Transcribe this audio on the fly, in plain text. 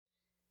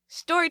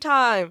Story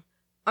time!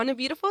 On a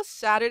beautiful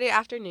Saturday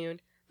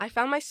afternoon, I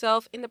found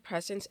myself in the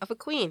presence of a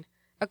queen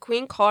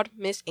called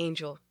Miss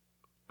Angel.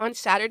 On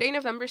Saturday,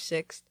 November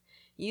 6th,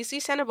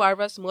 UC Santa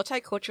Barbara's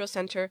Multicultural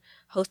Center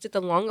hosted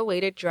the long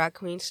awaited Drag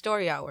Queen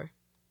Story Hour.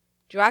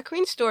 Drag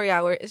Queen Story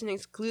Hour is an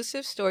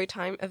exclusive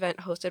storytime event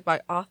hosted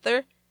by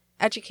author,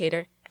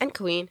 educator, and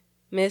queen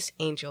Miss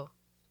Angel.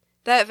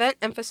 The event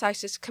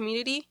emphasizes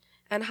community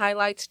and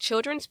highlights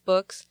children's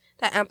books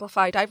that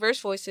amplify diverse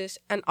voices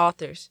and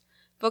authors,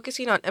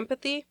 focusing on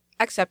empathy,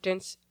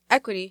 acceptance,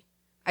 equity,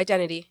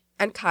 identity,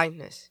 and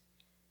kindness.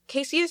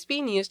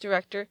 KCSB News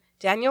Director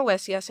Daniel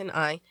Wesias and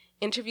I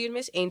interviewed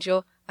Miss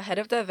Angel ahead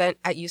of the event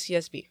at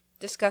UCSB,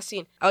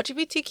 discussing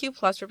LGBTQ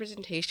plus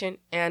representation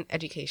and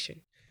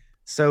education.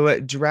 So,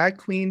 Drag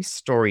Queen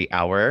Story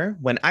Hour,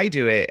 when I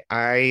do it,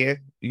 I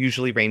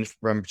usually range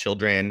from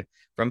children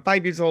from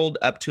 5 years old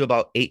up to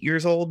about 8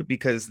 years old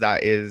because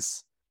that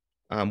is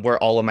where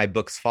all of my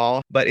books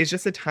fall. But it's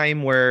just a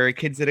time where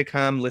kids that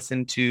come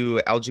listen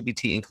to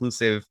LGBT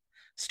inclusive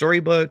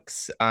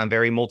storybooks,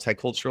 very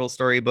multicultural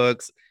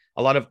storybooks,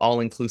 a lot of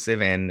all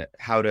inclusive and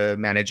how to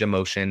manage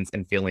emotions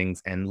and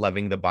feelings and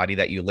loving the body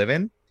that you live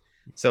in.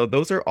 So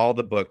those are all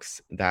the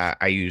books that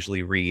I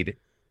usually read.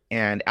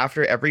 And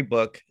after every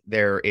book,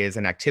 there is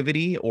an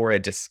activity or a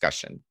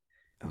discussion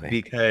Okay.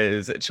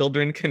 because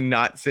children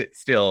cannot sit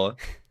still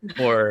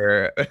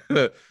for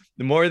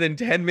more than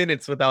 10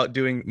 minutes without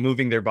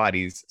moving their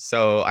bodies.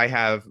 So I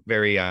have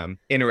very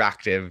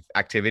interactive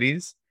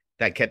activities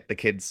that get the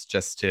kids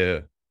just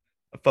to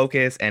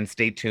focus and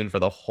stay tuned for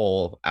the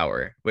whole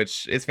hour,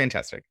 which is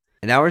fantastic.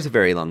 An hour is a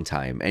very long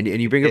time. And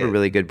you bring up a is.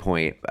 really good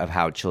point of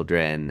how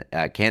children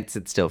can't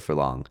sit still for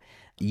long.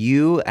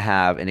 You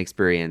have an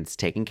experience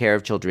taking care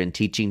of children,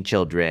 teaching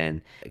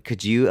children.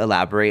 Could you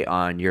elaborate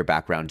on your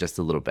background just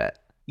a little bit?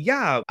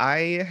 Yeah,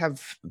 I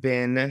have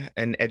been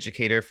an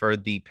educator for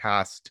the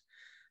past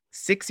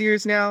 6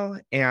 years now,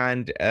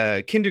 and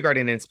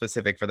kindergarten in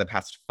specific for the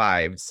past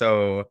 5.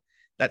 So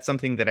that's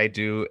something that I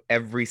do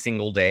every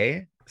single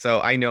day.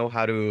 So I know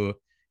how to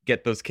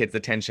get those kids'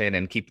 attention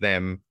and keep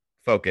them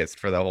focused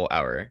for the whole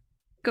hour.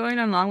 Going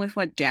along with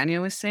what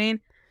Daniel was saying,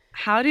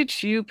 how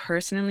did you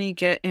personally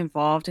get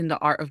involved in the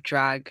art of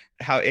drag?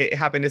 How it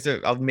happened is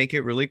I'll make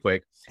it really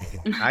quick.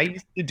 I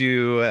used to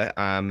do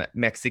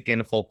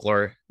Mexican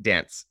folklore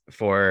dance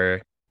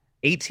for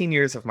 18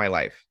 years of my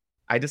life.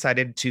 I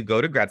decided to go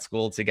to grad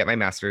school to get my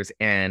master's.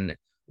 And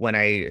when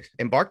I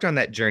embarked on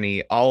that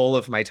journey, all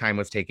of my time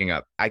was taken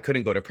up. I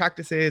couldn't go to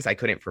practices, I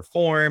couldn't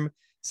perform.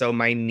 So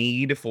my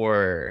need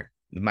for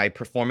my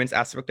performance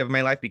aspect of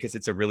my life, because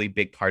it's a really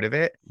big part of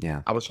it.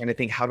 Yeah. I was trying to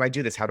think, how do I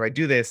do this? How do I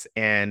do this?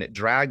 And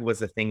drag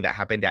was a thing that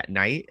happened at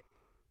night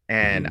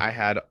and I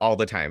had all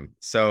the time.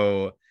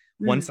 So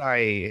once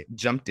I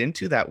jumped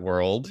into that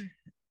world,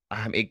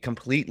 it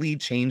completely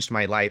changed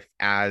my life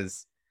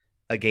as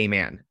a gay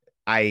man.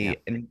 I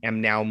am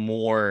now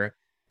more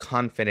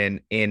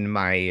confident in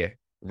my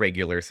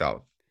regular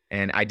self.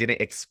 And I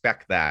didn't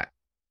expect that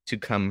to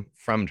come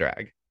from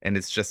drag. And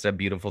it's just a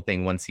beautiful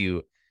thing once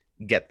you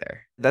get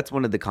there. That's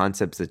one of the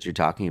concepts that you're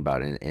talking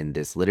about in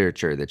this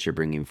literature that you're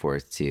bringing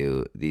forth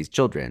to these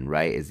children,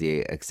 right? Is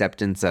the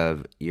acceptance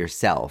of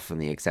yourself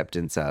and the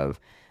acceptance of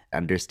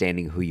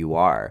understanding who you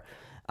are.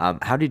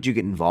 How did you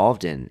get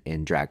involved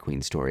in Drag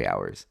Queen Story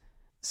Hours?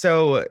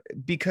 So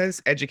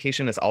because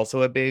education is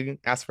also a big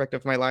aspect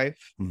of my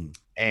life,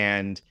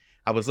 and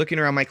I was looking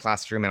around my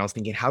classroom and I was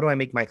thinking, how do I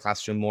make my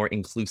classroom more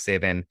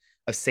inclusive and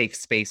a safe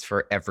space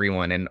for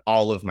everyone and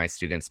all of my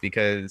students?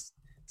 Because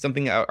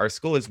something at our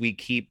school is we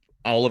keep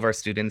all of our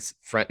students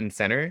front and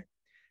center.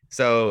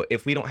 So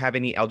if we don't have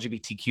any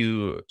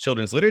LGBTQ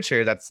children's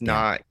literature, that's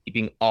not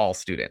keeping all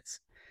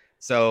students.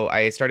 So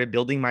I started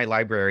building my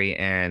library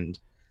and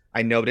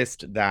I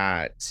noticed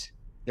that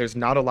there's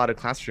not a lot of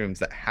classrooms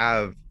that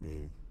have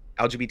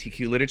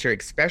LGBTQ literature,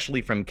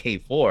 especially from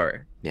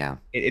K4. Yeah.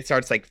 It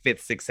starts like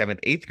 5th, 6th, 7th,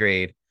 8th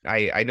grade.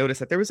 I noticed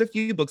that there was a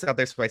few books out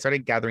there, so I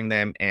started gathering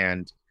them.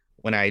 And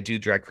when I do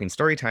Drag Queen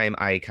Storytime,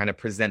 I kind of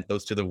present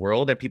those to the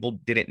world, and people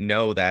didn't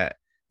know that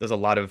there's a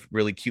lot of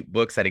really cute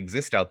books that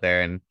exist out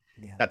there. And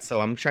that's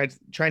so I'm trying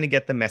to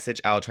get the message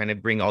out, trying to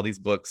bring all these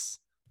books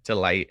to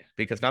light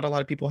because not a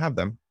lot of people have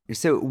them.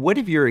 So what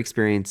have your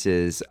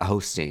experiences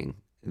hosting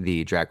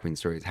the Drag Queen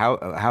Stories? How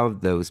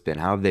have those been?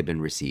 How have they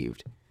been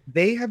received?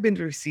 They have been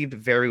received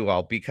very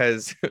well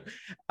because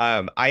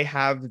I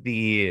have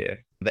the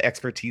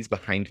expertise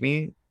behind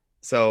me.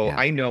 So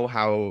I know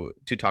how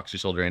to talk to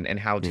children and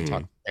how to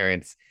talk to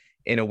parents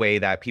in a way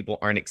that people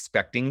aren't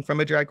expecting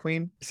from a drag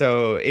queen.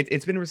 So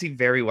it's been received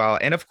very well.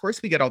 And of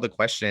course we get all the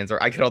questions,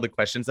 or I get all the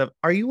questions of,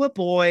 are you a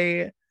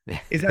boy?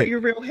 Is that your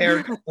real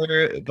hair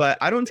color? But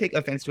I don't take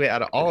offense to it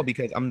at all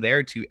because I'm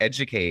there to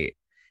educate.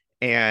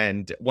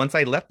 And once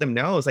I let them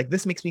know, I was like,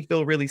 this makes me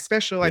feel really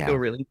special. I feel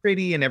really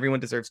pretty, and everyone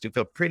deserves to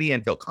feel pretty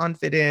and feel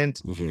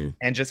confident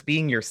and just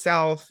being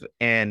yourself.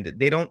 And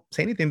they don't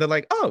say anything. They're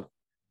like, oh,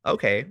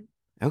 okay.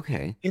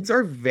 Okay. Kids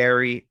are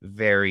very,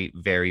 very,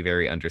 very,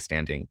 very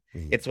understanding.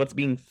 It's what's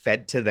being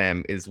fed to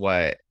them is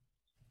what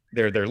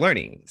they're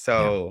learning.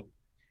 So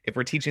if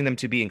we're teaching them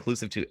to be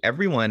inclusive to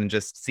everyone and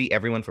just see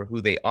everyone for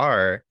who they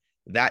are,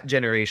 that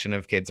generation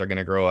of kids are going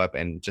to grow up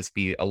and just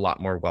be a lot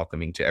more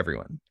welcoming to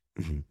everyone.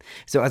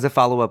 So as a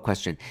follow-up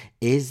question,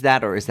 is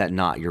that or is that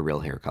not your real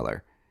hair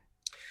color?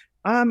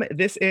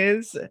 This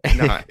is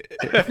not.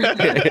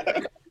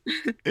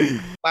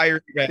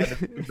 Fiery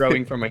red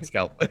growing from my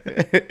scalp.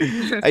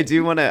 I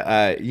do want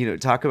to,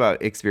 talk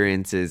about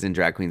experiences in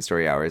Drag Queen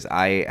Story Hours.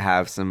 I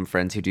have some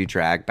friends who do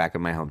drag back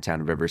in my hometown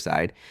of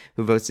Riverside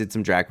who've hosted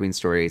some Drag Queen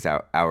Stories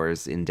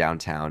hours in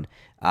downtown.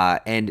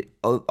 And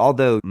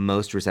although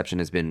most reception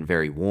has been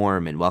very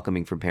warm and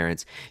welcoming from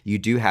parents, you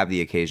do have the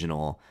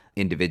occasional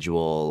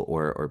individual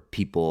or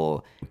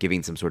people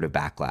giving some sort of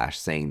backlash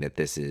saying that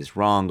this is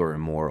wrong or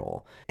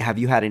immoral. Have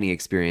you had any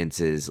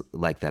experiences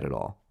like that at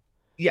all?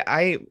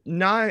 Yeah,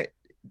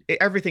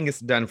 everything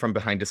is done from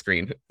behind a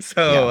screen.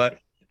 So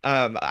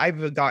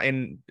I've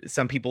gotten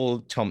some people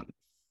told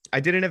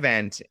I did an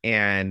event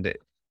and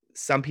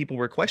some people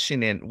were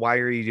questioning, why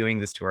are you doing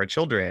this to our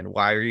children?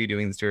 Why are you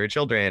doing this to our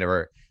children?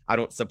 Or I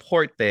don't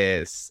support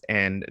this.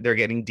 And they're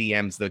getting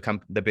DMs,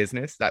 the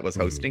business that was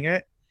hosting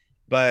it.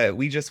 But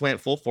we just went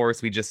full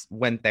force. We just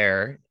went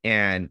there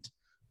and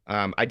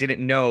I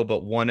didn't know,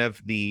 but one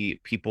of the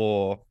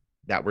people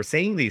that were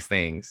saying these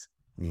things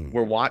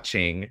were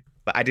watching,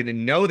 but I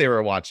didn't know they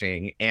were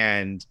watching.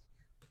 And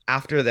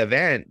after the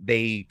event,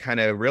 they kind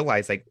of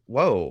realized like,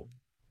 whoa,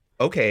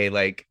 okay,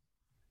 like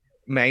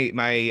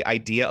my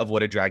idea of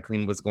what a drag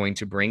queen was going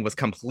to bring was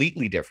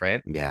completely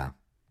different. Yeah.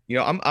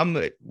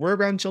 We're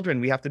around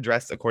children. We have to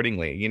dress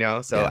accordingly,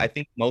 So I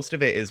think most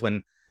of it is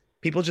when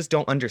people just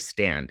don't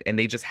understand and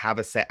they just have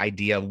a set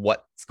idea of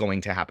what's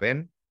going to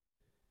happen,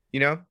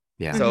 Yeah.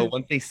 So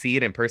once they see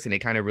it in person, it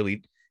kind of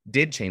really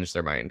did change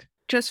their mind.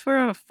 Just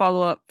for a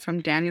follow-up from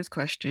Daniel's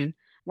question,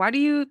 why do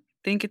you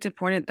think it's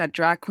important that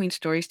drag queen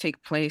stories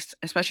take place,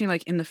 especially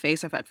like in the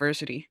face of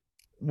adversity?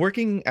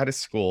 Working at a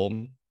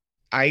school,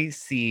 I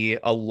see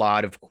a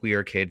lot of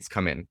queer kids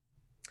come in.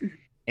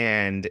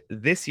 And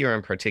this year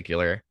in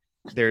particular,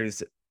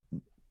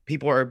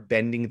 people are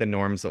bending the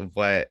norms of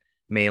what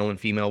male and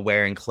female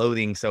wear and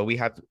clothing. So we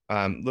have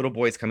little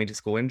boys coming to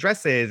school in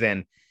dresses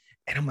and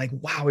I'm like,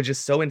 wow, it's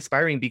just so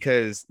inspiring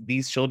because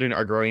these children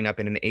are growing up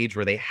in an age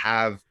where they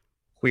have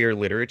queer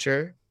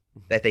literature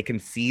that they can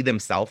see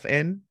themselves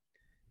in.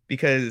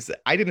 Because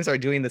I didn't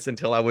start doing this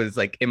until I was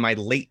like in my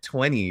late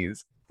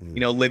 20s,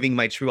 living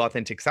my true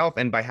authentic self.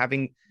 And by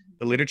having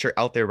the literature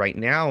out there right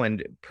now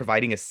and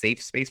providing a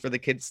safe space for the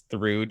kids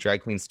through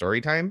Drag Queen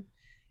Storytime,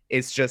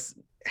 it's just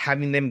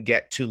having them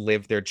get to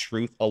live their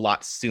truth a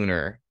lot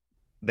sooner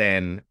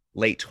than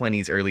late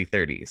 20s, early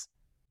 30s.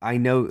 I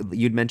know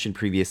you'd mentioned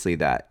previously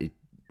that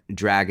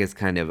drag is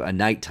kind of a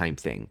nighttime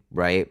thing,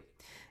 right?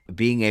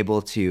 Being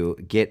able to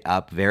get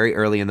up very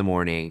early in the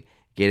morning,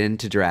 get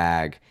into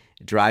drag,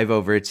 drive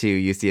over to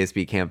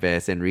UCSB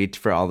campus and reach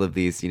for all of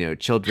these,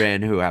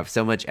 children who have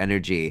so much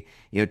energy,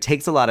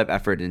 takes a lot of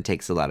effort and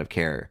takes a lot of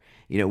care.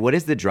 What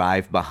is the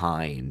drive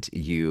behind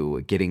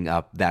you getting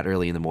up that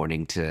early in the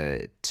morning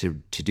to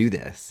do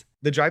this?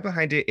 The drive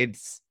behind it,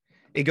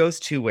 it goes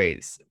two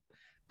ways.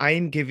 I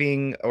am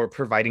giving or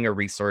providing a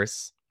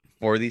resource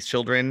for these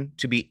children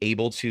to be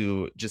able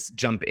to just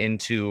jump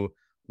into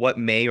what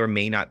may or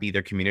may not be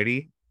their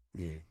community.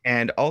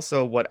 And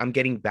also what I'm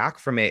getting back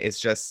from it is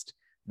just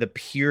the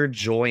pure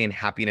joy and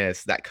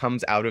happiness that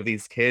comes out of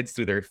these kids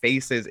through their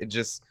faces. It's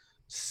just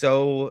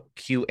so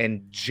cute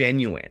and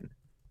genuine.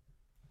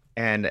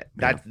 And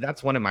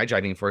that's one of my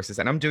driving forces.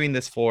 And I'm doing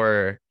this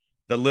for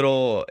the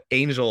little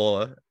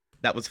angel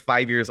that was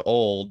 5 years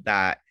old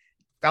that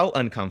felt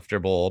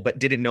uncomfortable, but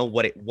didn't know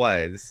what it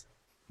was.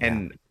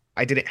 And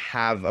I didn't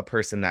have a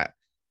person that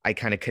I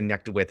kind of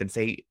connected with and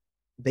say,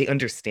 they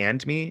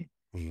understand me.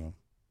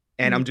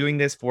 And I'm doing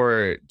this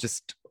for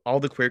just all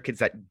the queer kids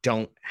that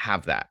don't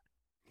have that,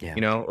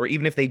 or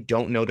even if they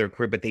don't know they're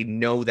queer, but they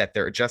know that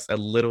they're just a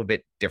little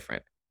bit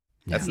different.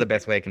 That's the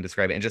best way I can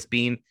describe it. And just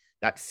being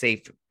that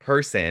safe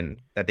person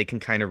that they can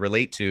kind of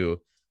relate to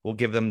will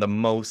give them the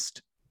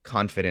most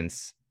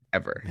confidence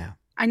ever. Yeah.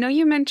 I know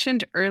you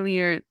mentioned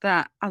earlier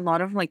that a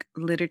lot of like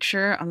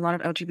literature, a lot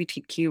of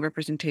LGBTQ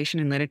representation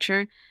in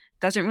literature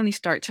doesn't really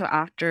start till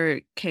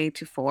after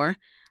K-4.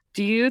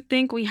 Do you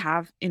think we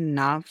have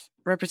enough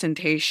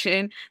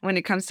representation when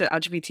it comes to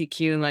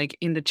LGBTQ, like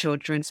in the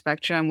children's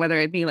spectrum, whether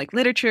it be like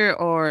literature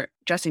or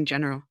just in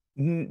general?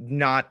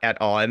 Not at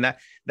all. And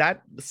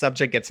that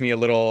subject gets me a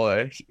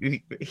little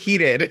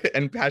heated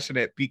and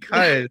passionate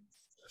because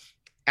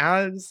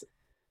as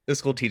a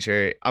school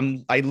teacher,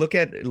 I look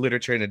at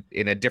literature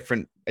in a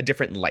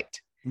different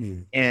light.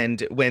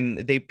 And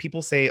when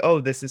people say, oh,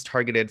 this is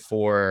targeted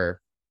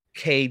for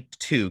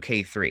K2,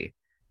 K3,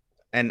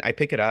 and I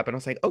pick it up and I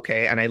was like,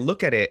 okay, and I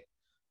look at it,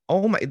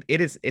 oh my, it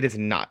is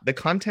not the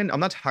content. I'm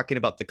not talking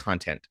about the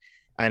content,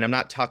 and I'm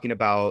not talking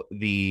about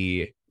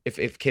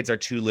if kids are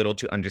too little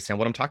to understand.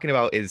 What I'm talking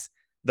about is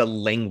the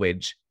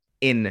language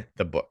in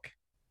the book.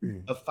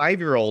 A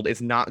 5-year-old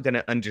is not going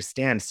to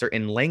understand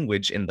certain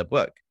language in the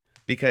book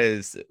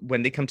because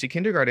when they come to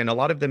kindergarten, a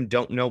lot of them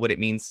don't know what it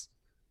means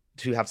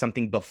to have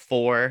something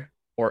before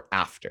or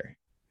after.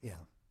 Yeah.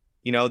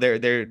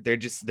 They're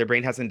just, their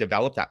brain hasn't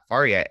developed that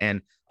far yet,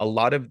 and a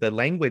lot of the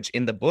language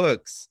in the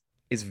books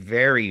is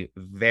very,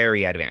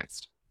 very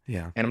advanced.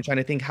 Yeah. And I'm trying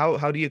to think,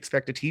 how do you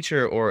expect a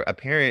teacher or a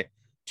parent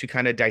to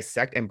kind of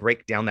dissect and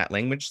break down that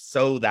language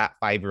so that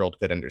 5-year-old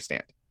could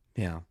understand?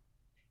 Yeah.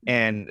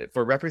 And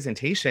for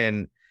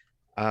representation,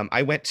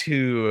 I went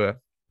to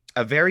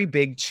a very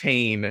big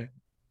chain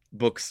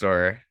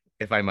bookstore,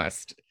 if I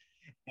must,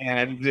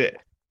 and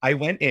I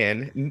went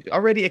in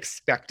already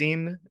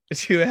expecting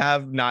to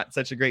have not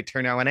such a great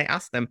turnout. And I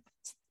asked them,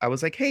 I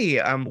was like, hey,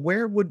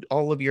 where would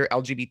all of your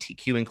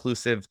LGBTQ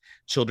inclusive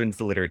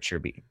children's literature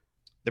be?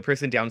 The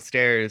person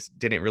downstairs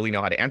didn't really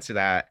know how to answer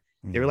that.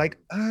 They were like,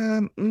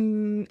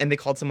 and they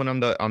called someone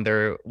on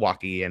their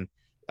walkie, and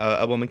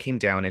a woman came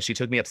down and she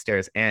took me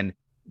upstairs, and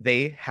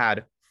they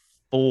had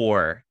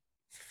four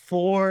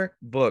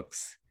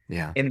books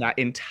Yeah. in that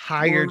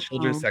entire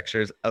children's Wow.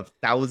 sections of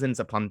thousands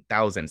upon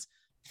thousands.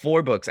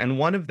 4 books, and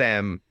one of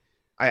them,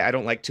 I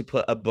don't like to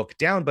put a book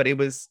down, but it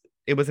was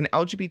an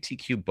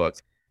LGBTQ book.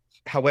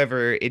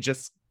 However, it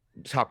just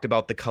talked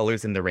about the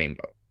colors in the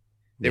rainbow.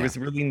 There Yeah. was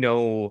really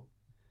no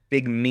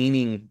big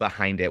meaning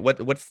behind it.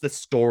 What's the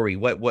story?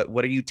 What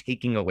are you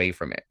taking away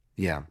from it?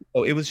 Yeah.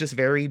 So it was just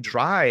very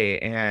dry,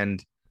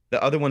 and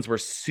the other ones were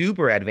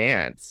super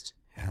advanced.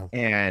 Yeah.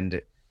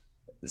 And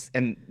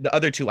the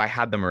other 2, I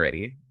had them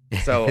already.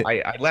 So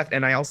I left,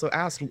 and I also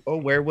asked, oh,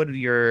 where would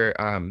your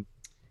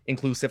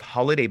inclusive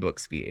holiday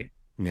books be?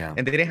 Yeah.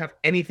 And they didn't have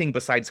anything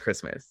besides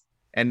Christmas.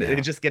 And Yeah.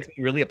 it just gets me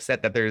really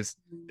upset that there's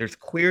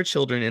queer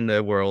children in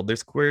the world.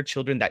 There's queer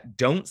children that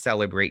don't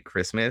celebrate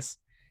Christmas.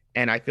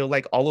 And I feel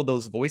like all of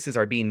those voices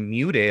are being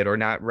muted or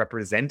not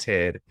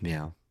represented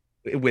Yeah.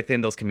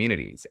 within those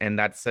communities. And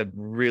that's a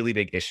really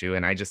big issue.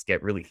 And I just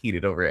get really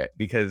heated over it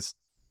because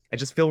I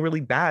just feel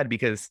really bad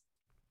because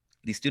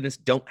these students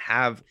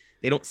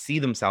they don't see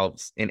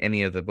themselves in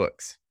any of the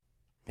books.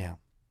 Yeah.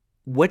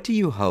 What do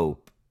you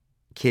hope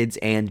kids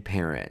and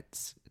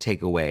parents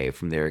take away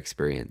from their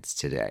experience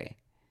today?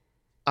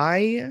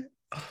 I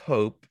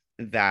hope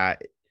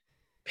that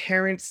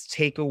parents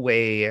take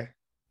away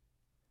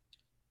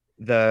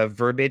the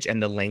verbiage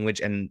and the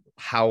language and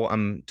how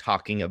I'm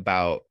talking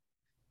about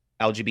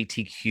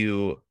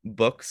LGBTQ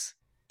books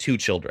to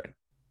children.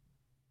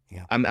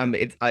 Yeah.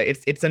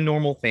 It's a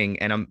normal thing,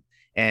 and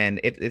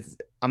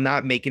I'm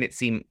not making it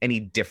seem any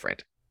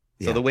different.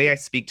 So Yeah. the way I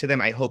speak to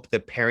them, I hope the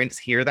parents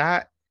hear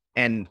that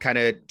and kind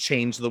of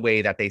change the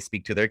way that they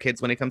speak to their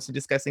kids when it comes to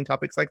discussing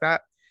topics like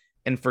that.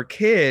 And for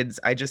kids,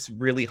 I just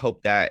really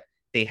hope that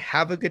they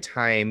have a good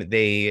time.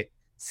 They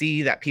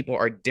see that people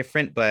are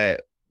different,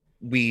 but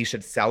we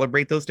should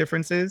celebrate those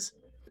differences.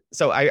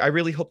 So I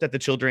really hope that the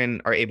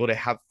children are able to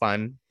have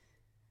fun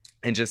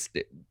and just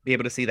be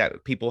able to see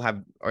that people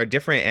are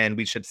different and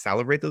we should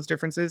celebrate those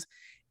differences.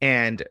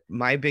 And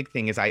my big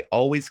thing is I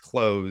always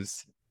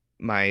close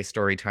my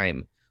story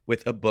time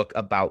with a book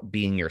about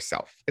being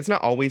yourself. It's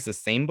not always the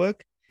same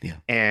book. Yeah.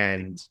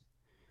 And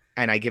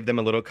I give them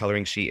a little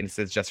coloring sheet and it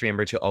says, just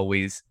remember to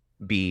always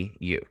be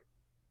you.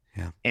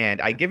 Yeah. And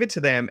I give it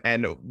to them.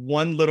 And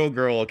one little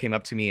girl came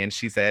up to me and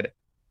she said,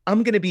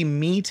 I'm going to be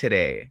me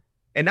today.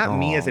 And not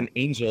me as Aw. an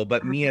angel,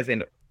 but me as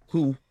in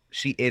who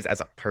she is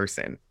as a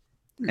person.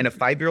 And a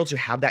 5-year-old should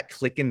have that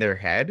click in their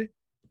head.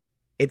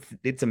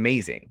 It's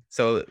amazing.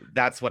 So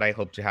that's what I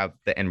hope to have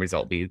the end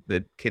result be,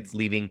 the kids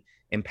leaving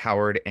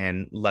empowered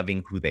and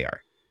loving who they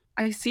are.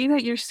 I see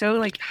that you're so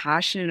like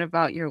passionate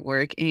about your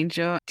work,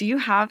 Angel. Do you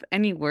have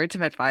any words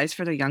of advice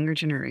for the younger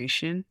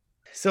generation?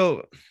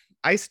 So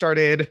I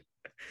started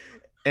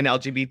an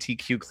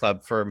LGBTQ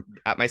club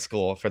at my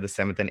school for the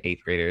 7th and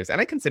 8th graders, and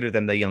I consider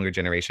them the younger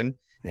generation.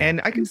 Yeah.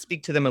 And I can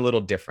speak to them a little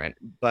different,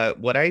 but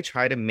what I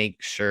try to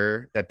make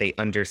sure that they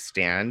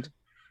understand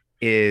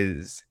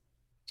is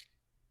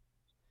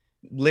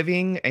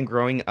living and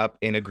growing up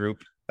in a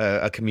group,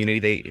 a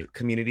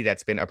community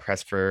that's been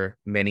oppressed for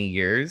many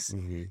years.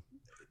 Mhm.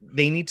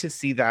 They need to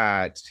see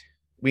that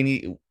we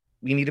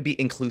need to be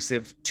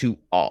inclusive to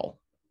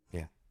all.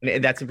 Yeah.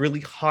 And that's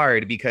really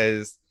hard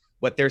because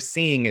what they're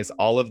seeing is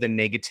all of the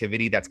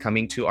negativity that's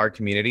coming to our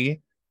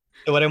community.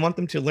 So what I want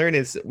them to learn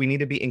is we need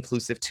to be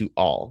inclusive to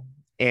all.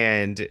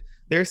 And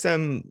there's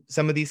some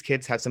of these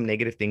kids have some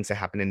negative things that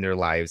happen in their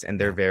lives, and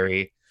they're Yeah.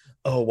 very,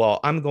 oh, well,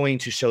 I'm going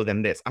to show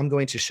them this. I'm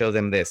going to show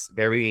them this.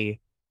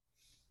 Very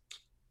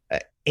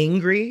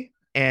angry.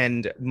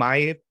 And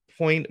my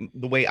point,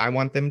 the way I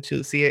want them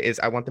to see it is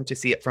I want them to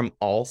see it from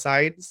all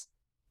sides.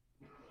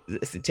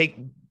 Take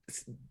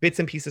bits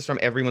and pieces from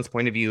everyone's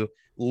point of view,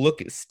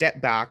 step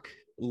back,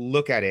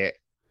 look at it,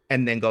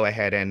 and then go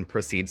ahead and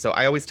proceed. So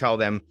I always tell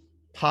them,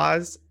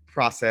 pause,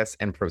 process,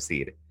 and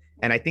proceed.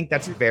 And I think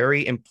that's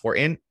very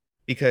important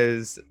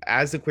because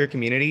as a queer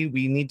community,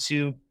 we need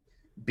to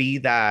be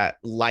that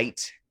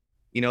light,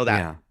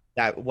 Yeah.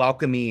 that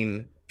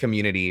welcoming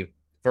community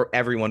for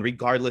everyone,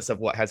 regardless of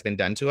what has been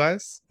done to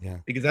us, Yeah.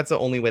 because that's the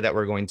only way that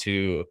we're going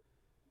to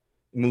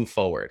move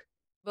forward.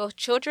 Both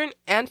children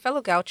and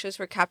fellow gauchos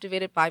were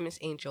captivated by Miss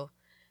Angel.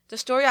 The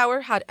story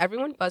hour had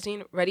everyone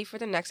buzzing, ready for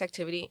the next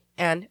activity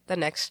and the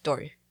next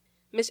story.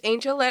 Miss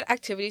Angel led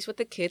activities with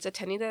the kids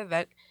attending the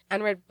event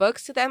and read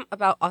books to them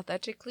about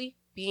authentically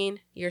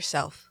being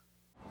yourself.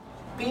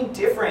 Be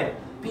different,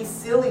 be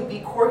silly, be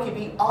quirky,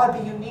 be odd,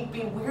 be unique,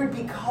 be weird,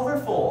 be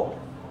colorful.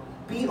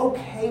 Be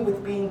okay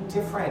with being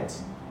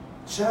different.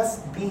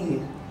 Just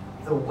be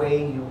the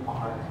way you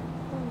are.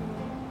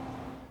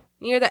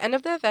 Near the end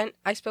of the event,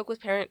 I spoke with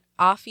parent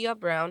Afia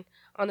Brown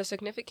on the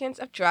significance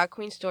of Drag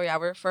Queen Story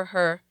Hour for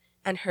her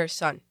and her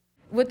son.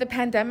 With the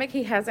pandemic,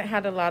 he hasn't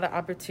had a lot of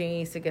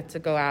opportunities to get to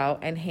go out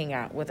and hang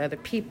out with other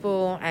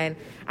people. And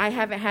I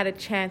haven't had a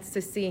chance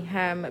to see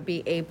him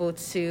be able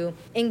to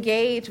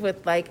engage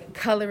with like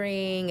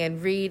coloring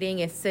and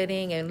reading and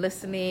sitting and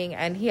listening.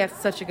 And he had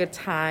such a good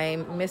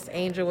time. Miss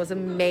Angel was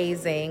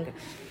amazing.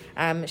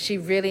 She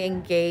really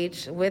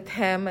engaged with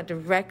him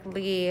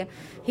directly.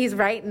 He's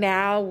right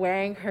now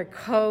wearing her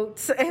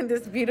coat and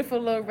this beautiful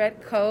little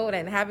red coat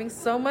and having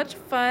so much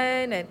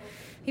fun. And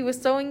he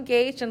was so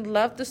engaged and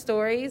loved the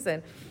stories.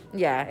 And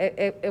yeah,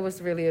 it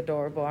was really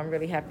adorable. I'm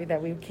really happy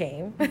that we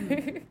came.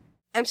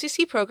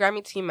 MCC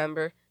programming team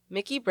member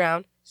Mickey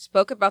Brown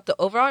spoke about the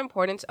overall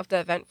importance of the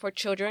event for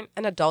children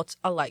and adults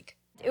alike.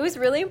 It was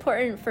really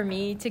important for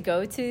me to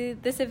go to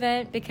this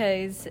event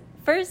because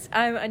first,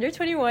 I'm under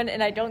 21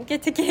 and I don't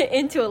get to get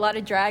into a lot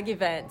of drag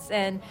events,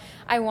 and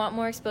I want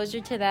more exposure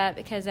to that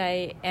because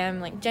I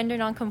am like gender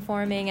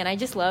nonconforming and I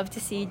just love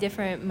to see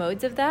different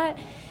modes of that.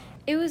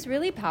 It was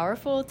really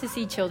powerful to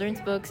see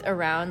children's books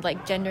around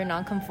like gender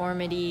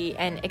nonconformity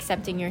and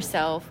accepting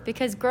yourself,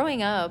 because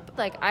growing up,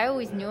 like I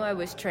always knew I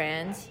was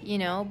trans, you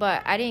know,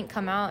 but I didn't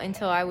come out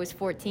until I was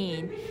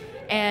 14.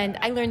 And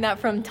I learned that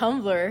from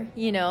Tumblr,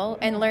 you know,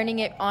 and learning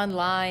it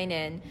online.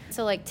 And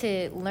so like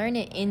to learn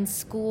it in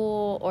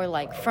school or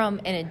like from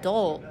an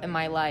adult in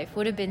my life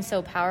would have been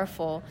so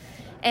powerful.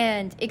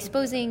 And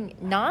exposing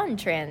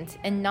non-trans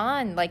and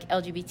non-like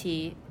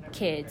LGBT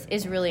kids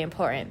is really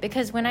important,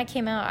 because when I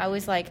came out, I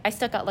was like, I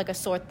stuck out like a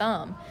sore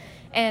thumb.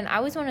 And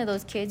I was one of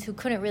those kids who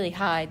couldn't really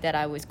hide that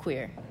I was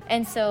queer.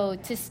 And so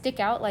to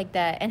stick out like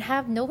that and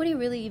have nobody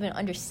really even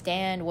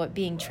understand what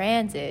being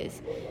trans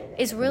is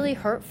really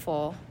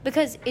hurtful,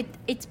 because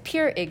it's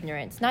pure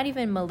ignorance, not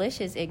even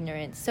malicious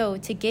ignorance. So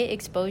to get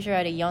exposure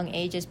at a young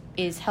age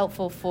is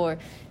helpful for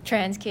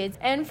trans kids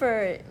and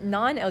for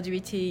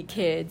non-LGBT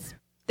kids.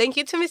 Thank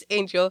you to Miss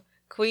Angel,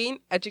 queen,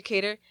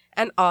 educator,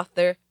 and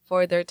author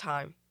for their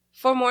time.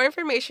 For more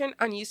information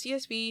on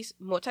UCSB's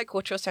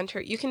Multicultural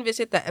Center, you can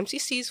visit the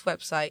MCC's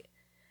website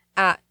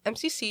at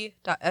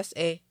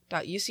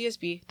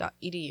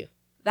mcc.sa.ucsb.edu.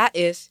 That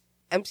is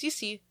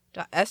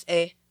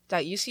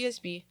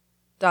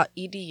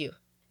mcc.sa.ucsb.edu.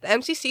 The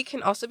MCC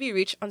can also be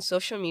reached on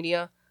social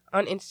media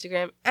on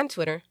Instagram and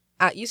Twitter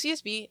at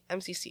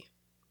UCSBMCC.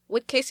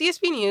 With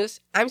KCSB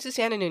News, I'm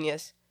Susana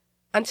Nunez.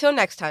 Until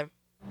next time.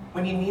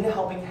 When you need a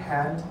helping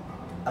hand,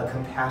 a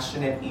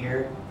compassionate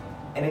ear,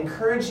 an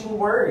encouraging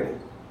word,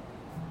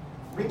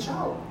 reach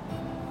out.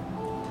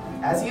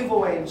 As you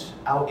voyage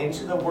out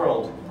into the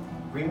world,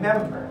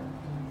 remember,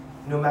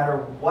 no matter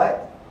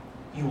what,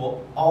 you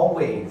will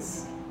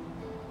always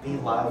be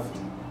loved.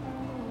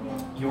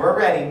 You are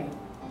ready,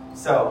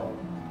 so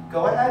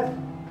go ahead.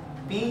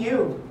 Be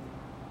you.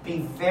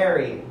 Be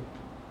very,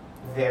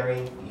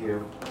 very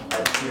you.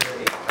 Let's hear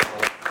it.